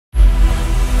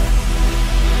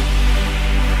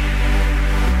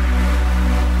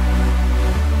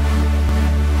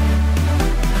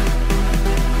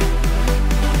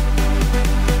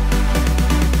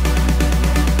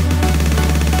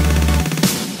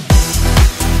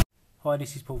Hi,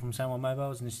 this is Paul from Sound One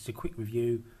Mobiles, and this is a quick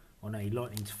review on a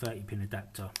Lightning to 30 pin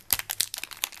adapter.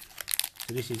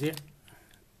 So this is it.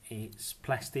 It's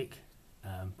plastic,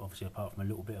 obviously apart from a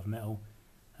little bit of metal.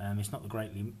 It's not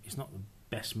the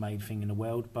best made thing in the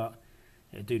world, but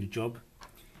it'll do the job.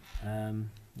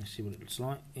 Let's see what it looks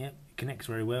like. Yep, it connects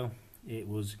very well. It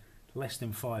was less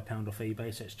than £5 off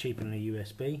eBay, so it's cheaper than a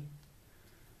USB.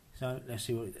 So let's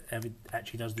see what it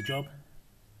actually does the job.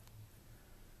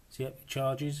 So yep, it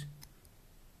charges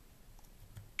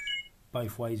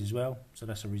both ways as well, so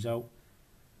that's a result.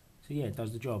 So yeah, it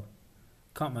does the job.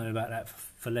 Can't moan about that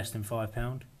for less than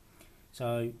 £5.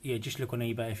 So yeah, just look on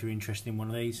eBay if you're interested in one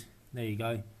of these. There you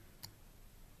go.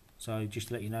 So just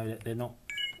to let you know that they're not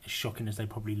as shocking as they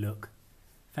probably look.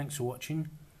 Thanks for watching.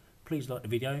 Please like the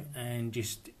video, and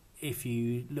just if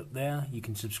you look there, you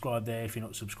can subscribe there if you're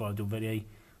not subscribed already.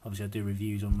 Obviously I do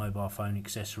reviews on mobile phone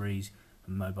accessories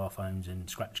and mobile phones and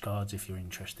scratch cards if you're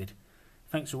interested.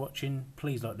 Thanks for watching.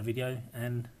 Please like the video,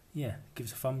 and yeah, give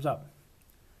us a thumbs up,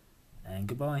 and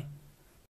goodbye.